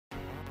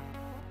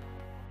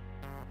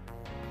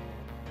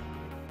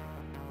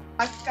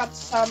I've got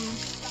some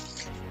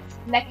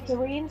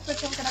nectarines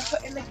which I'm gonna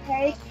put in the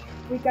cake.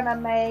 We're gonna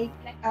make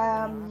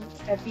a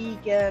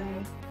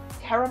vegan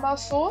caramel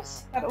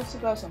sauce that also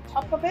goes on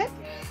top of it.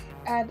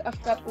 And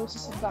I've got also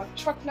some dark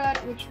chocolate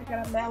which we're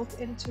gonna melt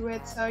into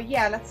it. So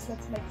yeah, let's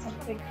make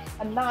something,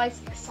 a nice,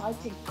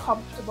 exciting,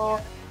 comfortable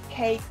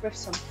cake with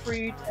some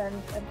fruit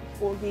and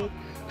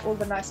all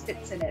the nice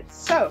bits in it.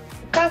 So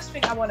the first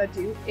thing I want to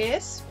do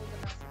is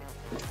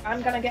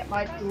I'm gonna get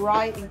my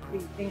dry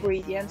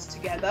ingredients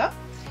together.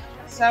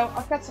 So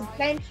I've got some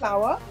plain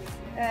flour,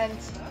 and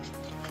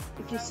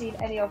if you've seen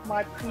any of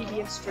my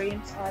previous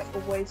streams, I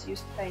always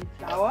use plain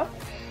flour.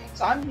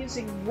 So I'm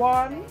using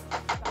 1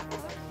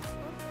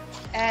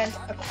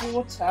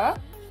 1/4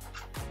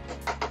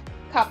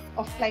 cup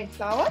of plain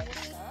flour.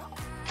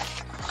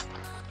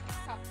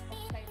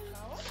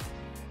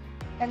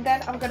 And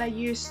then I'm gonna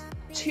use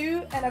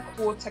 2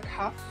 1/4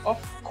 cup of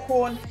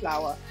corn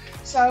flour.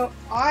 So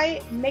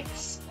I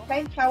mix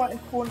plain flour and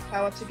corn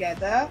flour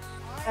together,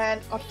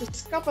 and I've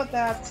discovered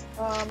that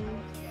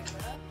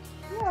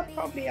yeah,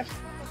 probably a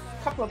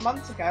couple of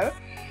months ago.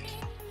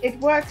 It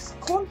works,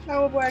 corn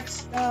flour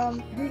works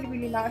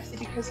really nicely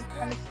because it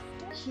kind of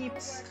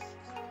keeps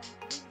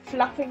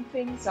fluffing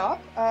things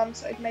up,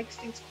 so it makes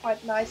things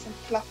quite nice and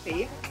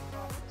fluffy.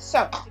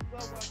 So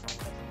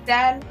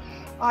then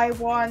I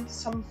want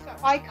some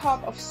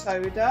bicarb of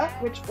soda,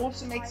 which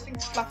also makes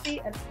things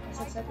fluffy, and as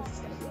I said, this is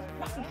going to be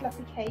a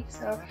fluffy cake,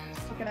 so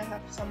we're going to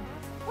have some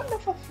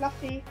wonderful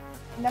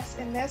fluffiness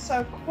in there.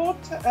 So a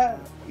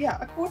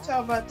quarter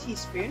of a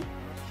teaspoon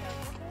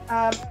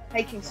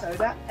baking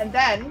soda, and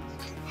then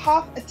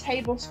half a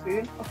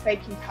tablespoon of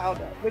baking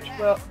powder, which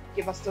will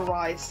give us the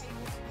rise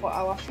for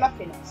our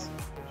fluffiness.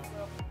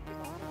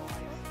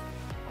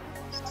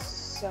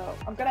 So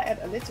I'm gonna add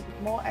a little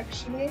bit more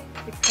actually,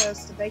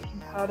 because the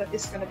baking powder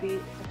is gonna be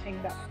the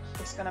thing that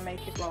is gonna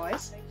make it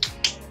rise.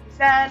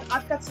 Then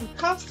I've got some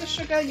caster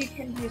sugar. You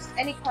can use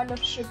any kind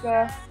of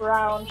sugar,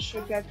 brown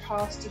sugar,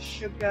 caster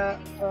sugar,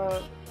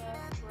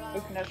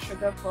 coconut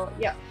sugar,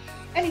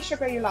 any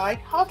sugar you like.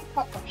 Half a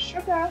cup of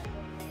sugar.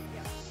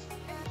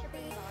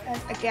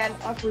 And again,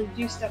 I've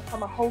reduced that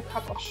from a whole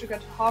cup of sugar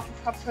to half a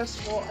cup. First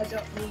of all, I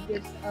don't need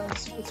it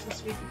super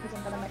sweet because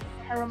I'm going to make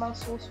a caramel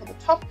sauce for the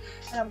top,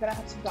 and I'm going to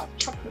have some dark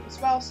chocolate as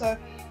well, so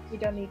we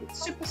don't need it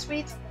super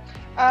sweet.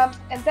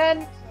 And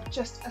then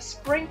just a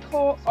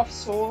sprinkle of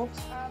salt,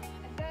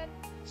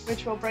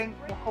 which will bring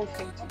the whole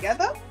thing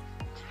together.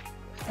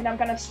 And I'm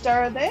going to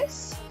stir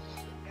this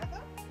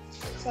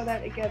so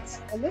that it gets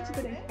a little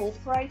bit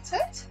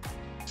incorporated.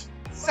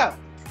 So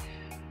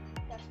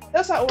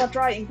those are all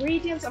dry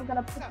ingredients. I'm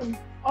going to put them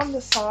on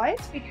the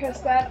side,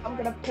 because then I'm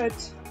going to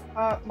put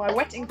my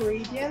wet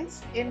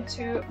ingredients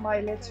into my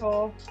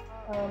little,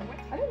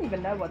 I don't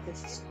even know what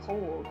this is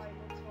called,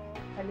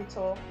 a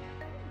little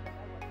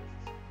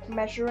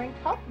measuring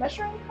cup, let's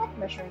call it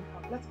measuring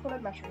cup.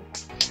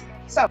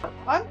 So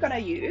I'm going to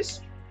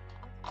use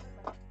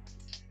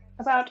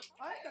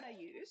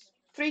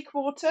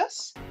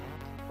 3/4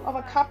 of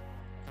a cup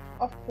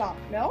of plant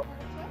milk.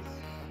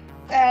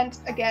 And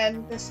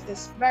again, this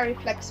is very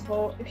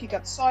flexible. If you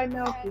got soy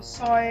milk, use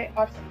soy.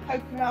 I've got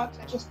coconut,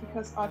 just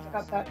because I've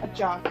got a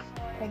jug.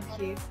 Thank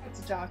you. It's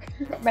a jug.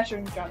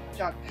 Measuring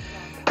jug.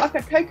 I've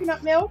got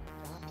coconut milk.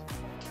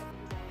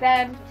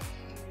 Then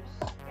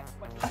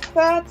a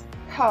third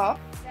cup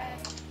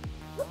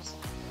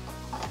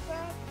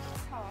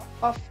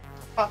of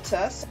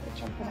butter,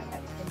 which I'm going to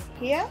add in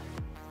here.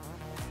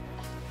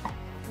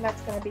 And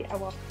that's going to be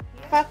our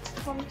fat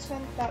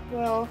content that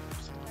will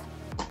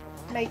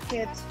make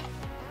it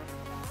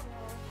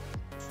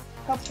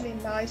hopefully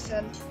nice,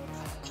 and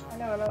I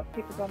know a lot of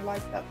people don't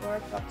like that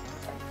word, but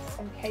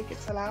on cake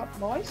it's allowed,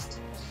 moist.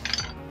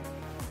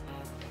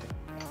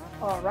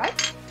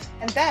 Alright,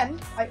 and then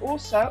I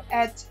also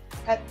add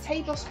a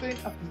tablespoon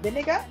of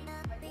vinegar,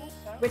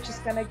 which is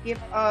going to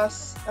give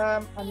us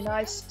a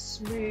nice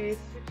smooth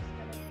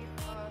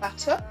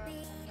batter.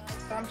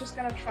 So I'm just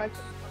going to try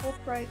to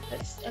incorporate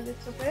this a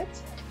little bit,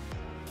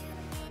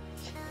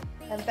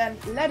 and then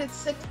let it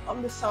sit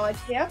on the side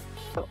here.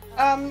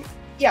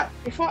 Yeah,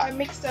 before I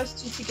mix those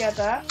two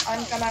together,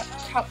 I'm gonna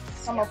cut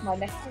some of my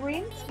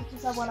nectarines,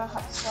 because I want to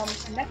have some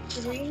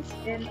nectarines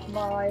in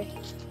my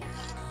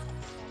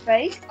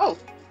bake. Oh,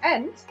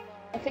 and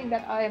a thing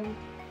that I'm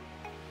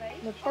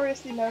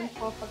notoriously known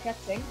for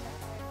forgetting: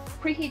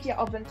 preheat your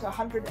oven to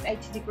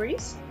 180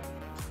 degrees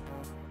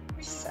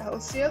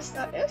Celsius,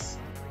 that is.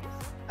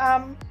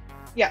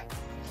 Yeah,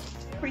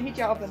 preheat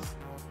your oven.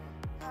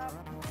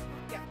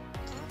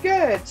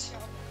 Good.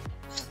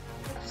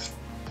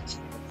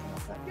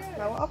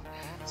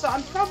 So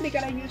I'm probably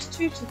going to use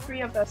 2 to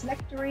 3 of those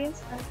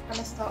nectarines, and I'm going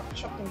to start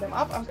chopping them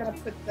up. I'm going to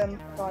put them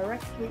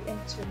directly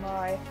into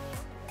my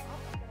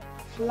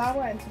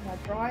flour, into my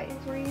dry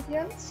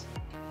ingredients.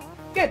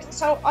 Good,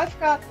 so I've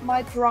got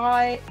my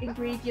dry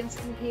ingredients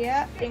in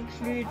here,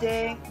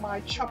 including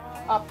my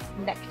chopped up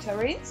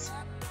nectarines.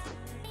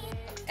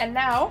 And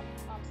now,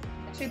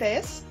 to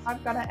this,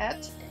 I'm going to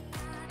add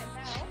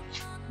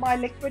my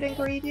liquid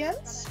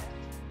ingredients.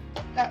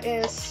 That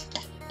is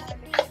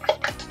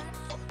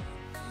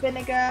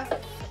vinegar,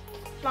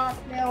 plant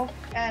milk,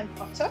 and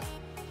butter.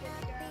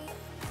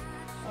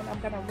 And I'm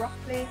going to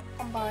roughly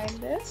combine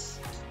this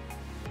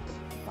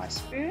with my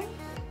spoon.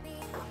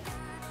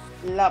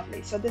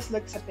 Lovely. So this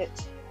looks a bit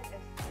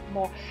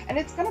more, and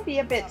it's going to be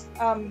a bit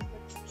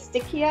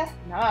stickier.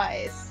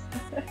 Nice.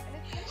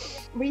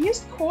 We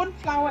used corn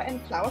flour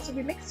and flour, so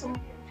we mixed some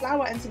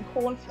flour and some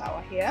corn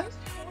flour here,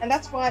 and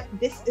that's why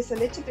this is a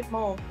little bit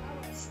more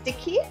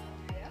sticky,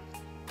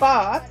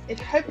 but it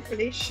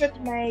hopefully should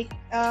make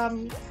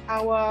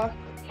our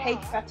cake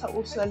batter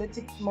also a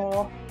little bit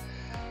more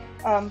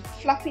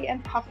fluffy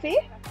and puffy.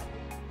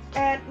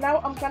 And now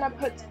I'm gonna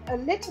put a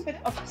little bit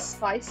of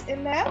spice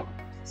in there.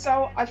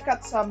 So I've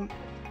got some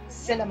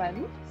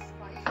cinnamon,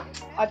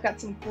 I've got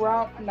some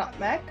ground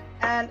nutmeg,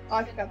 and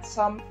I've got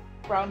some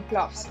ground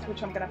cloves,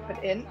 which I'm gonna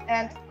put in.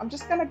 And I'm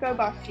just gonna go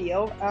by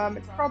feel.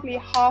 It's probably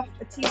half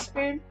a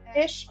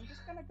teaspoon-ish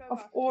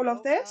of all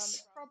of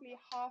this.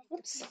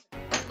 Oops.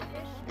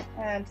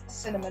 And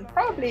cinnamon,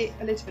 probably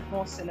a little bit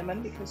more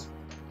cinnamon because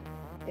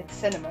it's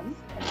cinnamon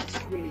and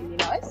it's really, really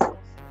nice.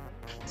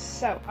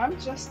 So I'm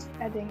just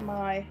adding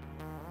my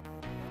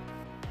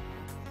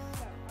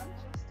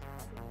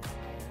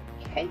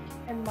cake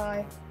in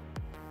my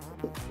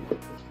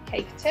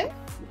cake tin.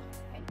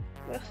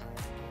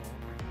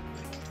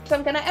 So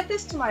I'm gonna add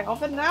this to my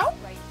oven now,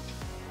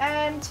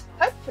 and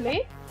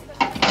hopefully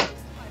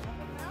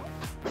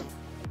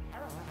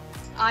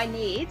I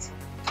need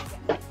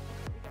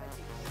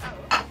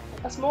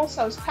a small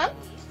saucepan,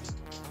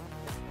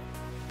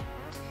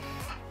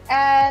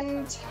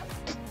 and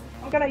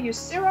I'm gonna use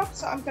syrup,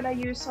 so I'm gonna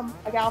use some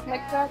agave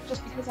nectar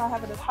just because I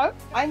have it at home.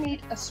 I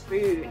need a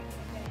spoon,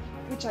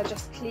 which I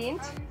just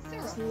cleaned, which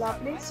is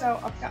lovely. So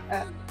I've got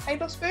a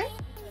tablespoon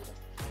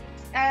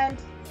and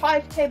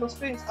 5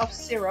 tablespoons of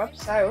syrup.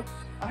 So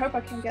I hope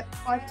I can get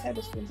 5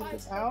 tablespoons of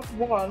this out.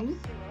 1,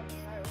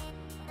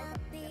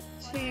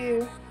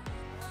 2,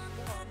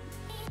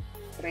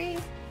 3,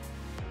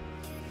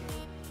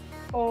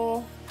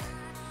 4,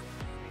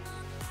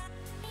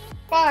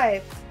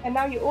 5. And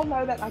now you all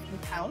know that I can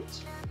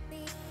count.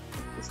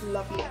 It's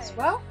lovely as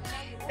well.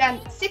 Then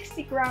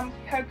 60-gram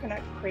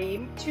coconut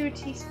cream, 2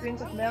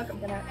 teaspoons of milk.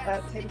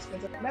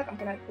 Tablespoons of milk. I'm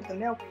gonna put the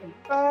milk in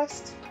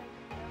first,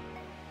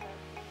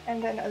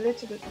 and then a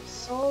little bit of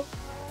salt.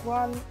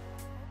 1,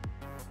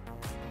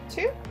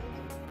 2.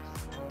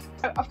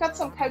 So I've got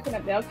some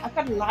coconut milk. I've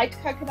got light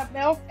coconut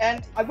milk,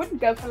 and I wouldn't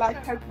go for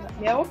light coconut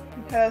milk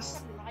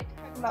because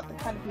I'm not the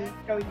kind of me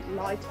going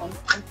light on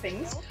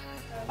things.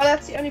 But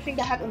that's the only thing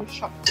they had in the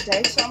shop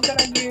today. So I'm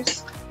gonna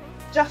use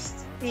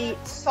just the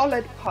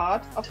solid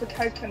part of the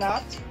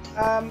coconut,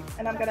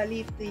 and I'm gonna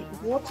leave the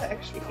water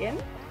actually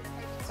in.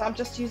 So I'm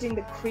just using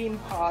the cream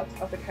part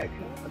of the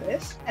coconut for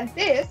this. And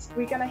this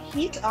we're gonna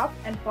heat up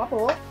and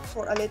bubble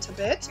for a little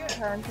bit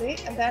apparently,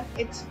 and then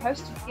it's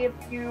supposed to give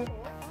you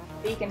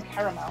vegan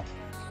caramel.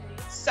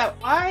 So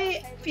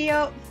I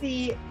feel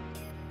the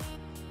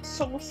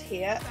sauce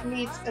here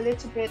needs a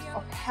little bit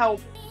of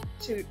help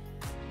to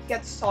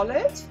get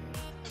solid.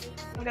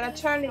 I'm gonna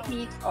turn the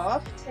heat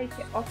off, take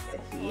it off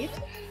the heat,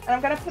 and I'm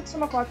gonna put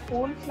some of our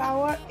corn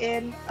flour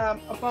in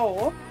a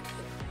bowl.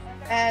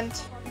 And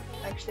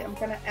actually I'm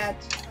gonna add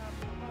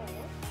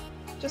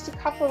just a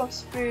couple of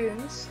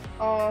spoons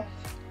of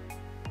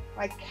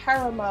my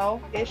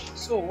caramel-ish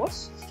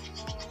sauce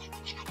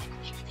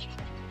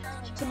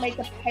to make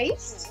a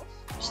paste.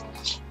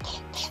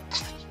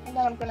 And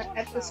then I'm gonna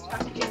add this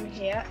back in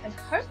here, and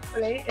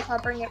hopefully if I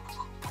bring it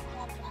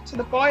to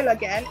the boil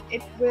again,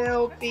 it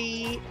will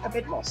be a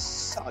bit more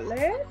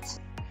solid,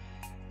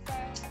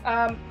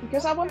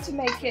 because I want to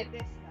make it,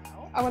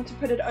 I want to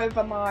put it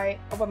over my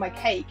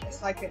cake.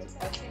 It's like a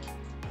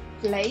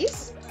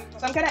glaze.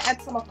 So I'm going to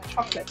add some of the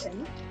chocolate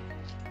in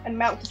and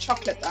melt the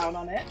chocolate down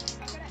on it,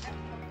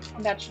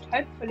 and that should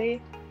hopefully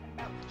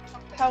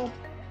help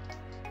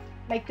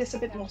make this a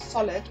bit more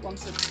solid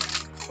once it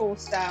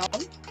falls down.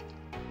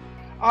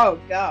 Oh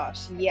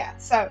gosh, yeah.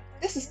 So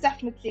this is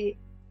definitely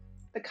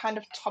the kind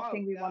of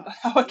topping we want on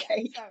our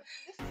cake.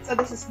 So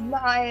this is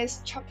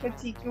nice,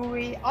 chocolatey,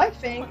 gooey. I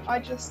think I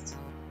just,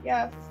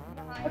 yeah,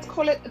 let's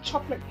call it a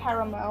chocolate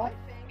caramel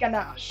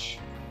ganache.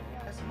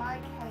 Because my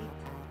cake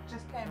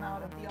just came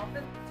out of the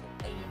oven,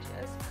 it took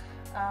ages,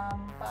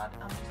 but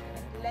I'm just going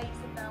to glaze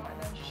it now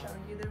and then show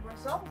you the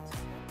result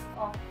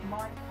of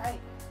my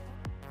cake.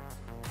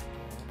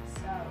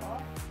 So, I'm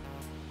going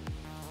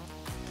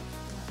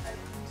to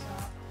open this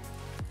up.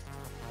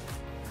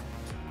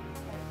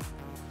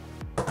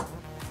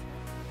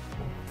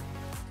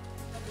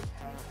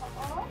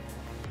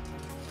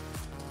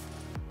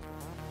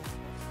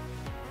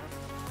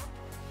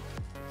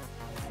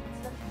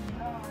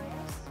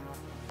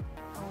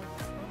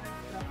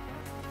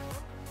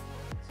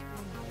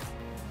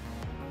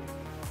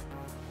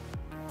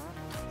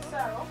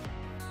 So,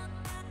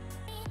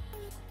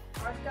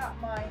 I've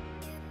got my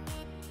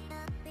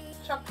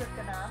chocolate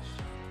ganache.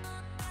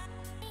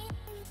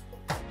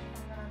 I'm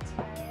going to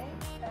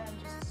take and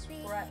just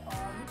spread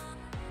on.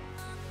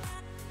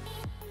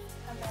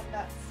 And then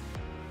that's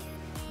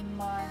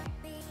my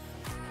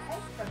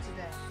cake for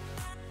today.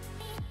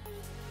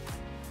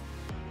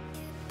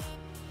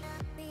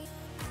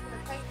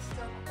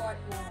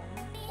 quite warm.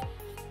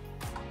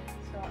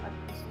 So I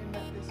presume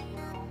that this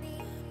will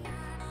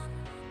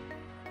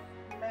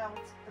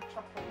melt the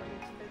chocolate a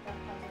little bit that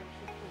has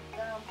actually cooled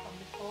down from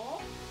before.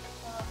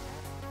 But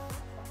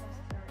not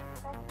necessarily a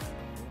problem.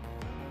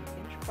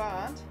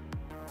 But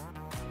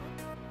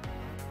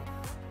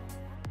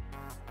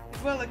it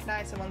will look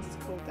nicer once it's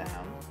cooled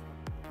down.